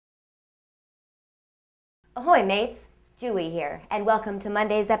Ahoy mates, Julie here, and welcome to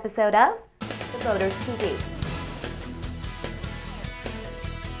Monday's episode of The Boaters TV.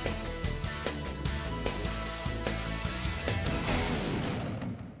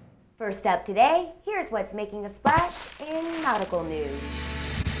 First up today, here's what's making a splash in nautical news.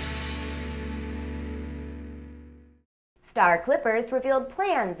 Star Clippers revealed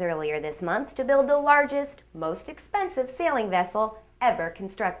plans earlier this month to build the largest, most expensive sailing vessel ever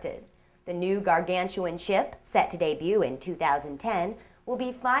constructed. The new gargantuan ship, set to debut in 2010, will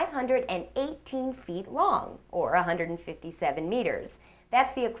be 518 feet long, or 157 meters.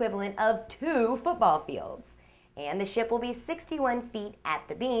 That's the equivalent of 2 football fields. And the ship will be 61 feet at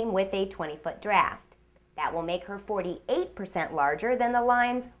the beam with a 20-foot draft. That will make her 48% larger than the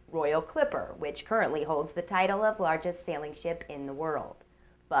line's Royal Clipper, which currently holds the title of largest sailing ship in the world.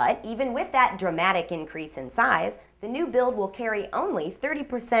 But even with that dramatic increase in size, the new build will carry only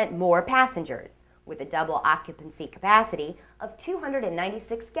 30% more passengers, with a double occupancy capacity of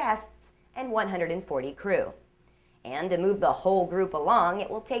 296 guests and 140 crew. And to move the whole group along,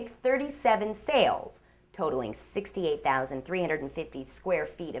 it will take 37 sails, totaling 68,350 square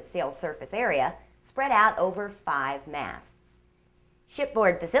feet of sail surface area, spread out over 5 masts.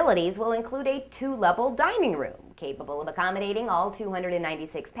 Shipboard facilities will include a 2-level dining room, capable of accommodating all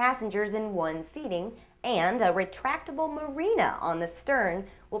 296 passengers in one seating, and a retractable marina on the stern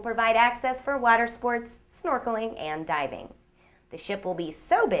will provide access for water sports, snorkeling, and diving. The ship will be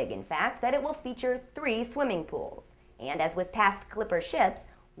so big, in fact, that it will feature 3 swimming pools. And as with past Clipper ships,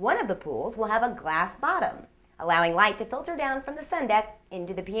 one of the pools will have a glass bottom, allowing light to filter down from the sun deck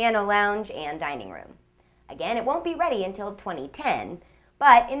into the piano lounge and dining room. Again, it won't be ready until 2010,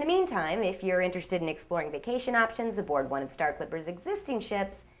 but in the meantime, if you're interested in exploring vacation options aboard one of Star Clipper's existing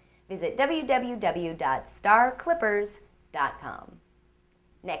ships, visit www.starclippers.com.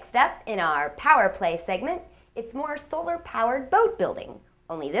 Next up, in our Power Play segment, it's more solar-powered boat building.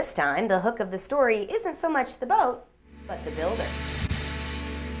 Only this time, the hook of the story isn't so much the boat, but the builder.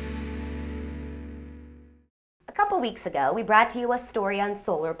 A couple weeks ago, we brought to you a story on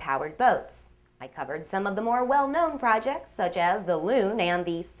solar-powered boats. I covered some of the more well-known projects, such as the Loon and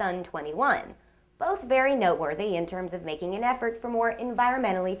the Sun 21, both very noteworthy in terms of making an effort for more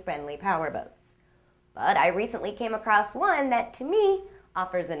environmentally friendly powerboats. But I recently came across one that, to me,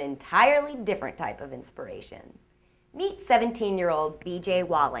 offers an entirely different type of inspiration. Meet 17-year-old BJ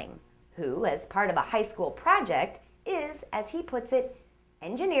Walling, who, as part of a high school project, is, as he puts it,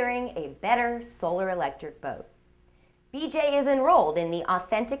 engineering a better solar electric boat. BJ is enrolled in the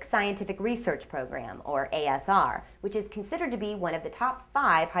Authentic Scientific Research Program, or ASR, which is considered to be one of the top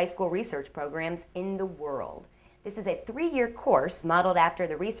 5 high school research programs in the world. This is a 3-year course modeled after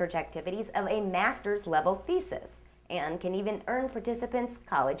the research activities of a master's level thesis, and can even earn participants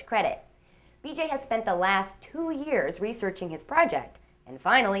college credit. BJ has spent the last 2 years researching his project, and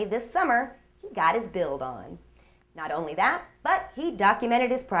finally, this summer, he got his build on. Not only that, but he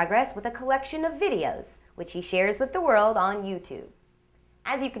documented his progress with a collection of videos, which he shares with the world on YouTube.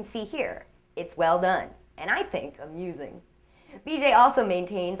 As you can see here, it's well done, and I think amusing. BJ also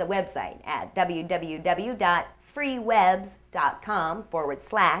maintains a website at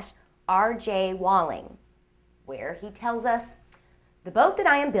www.freewebs.com/RJWalling, where he tells us, "The boat that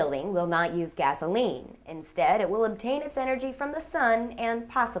I am building will not use gasoline. Instead, it will obtain its energy from the sun and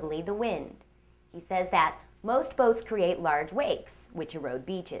possibly the wind." He says that most boats create large wakes, which erode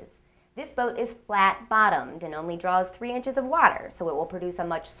beaches. This boat is flat-bottomed and only draws 3 inches of water, so it will produce a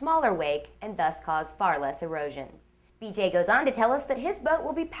much smaller wake and thus cause far less erosion. BJ goes on to tell us that his boat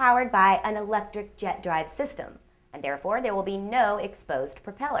will be powered by an electric jet drive system, and therefore there will be no exposed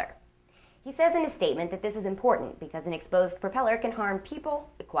propeller. He says in his statement that this is important because an exposed propeller can harm people,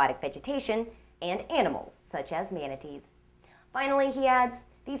 aquatic vegetation, and animals, such as manatees. Finally, he adds,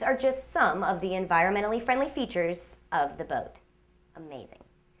 "These are just some of the environmentally friendly features of the boat." Amazing.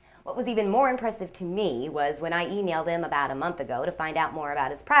 What was even more impressive to me was when I emailed him about a month ago to find out more about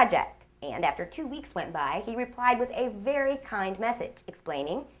his project. And after 2 weeks went by, he replied with a very kind message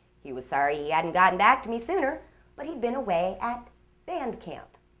explaining he was sorry he hadn't gotten back to me sooner, but he'd been away at band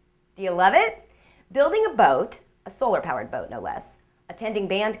camp. Do you love it? Building a boat, a solar-powered boat no less, attending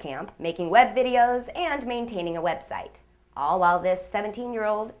band camp, making web videos, and maintaining a website, all while this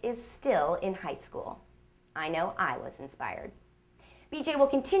 17-year-old is still in high school. I know I was inspired. BJ will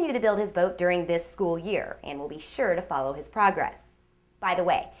continue to build his boat during this school year and will be sure to follow his progress. By the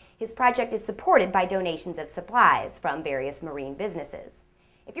way, his project is supported by donations of supplies from various marine businesses.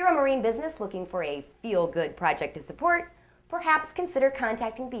 If you're a marine business looking for a feel-good project to support, perhaps consider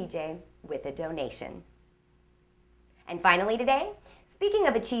contacting BJ with a donation. And finally today, speaking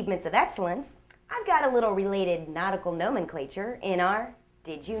of achievements of excellence, I've I've got a little related nautical nomenclature in our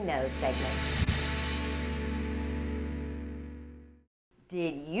Did You Know segment.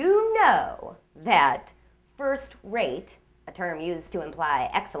 Did you know that first rate, a term used to imply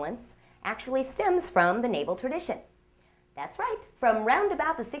excellence, actually stems from the naval tradition? That's right. From round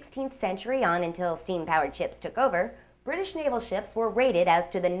about the 16th century on until steam-powered ships took over, British naval ships were rated as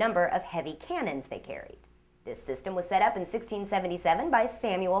to the number of heavy cannons they carried. This system was set up in 1677 by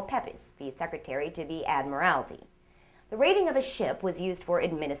Samuel Pepys, the Secretary to the Admiralty. The rating of a ship was used for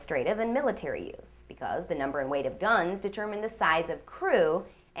administrative and military use because the number and weight of guns determined the size of crew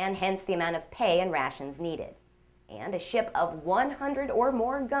and hence the amount of pay and rations needed. And a ship of 100 or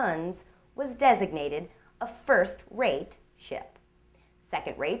more guns was designated a first-rate ship.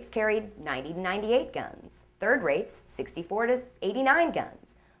 Second rates carried 90 to 98 guns. Third rates, 64 to 89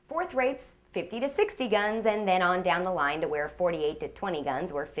 guns. Fourth rates, 50 to 60 guns, and then on down the line to where 48 to 20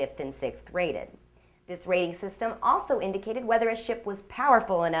 guns were fifth and sixth rated. This rating system also indicated whether a ship was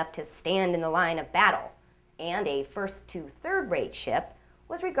powerful enough to stand in the line of battle, and a first to third rate ship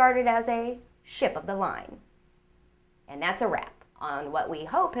was regarded as a ship of the line. And that's a wrap on what we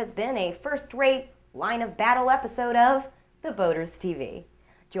hope has been a first-rate line of battle episode of The Boaters TV.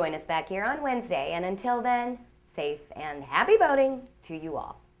 Join us back here on Wednesday, and until then, safe and happy boating to you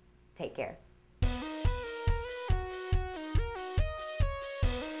all. Take care.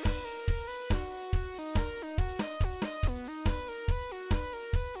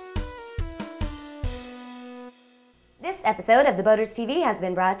 This episode of The Boaters TV has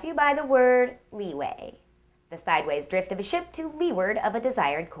been brought to you by the word leeway, the sideways drift of a ship to leeward of a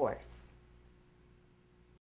desired course.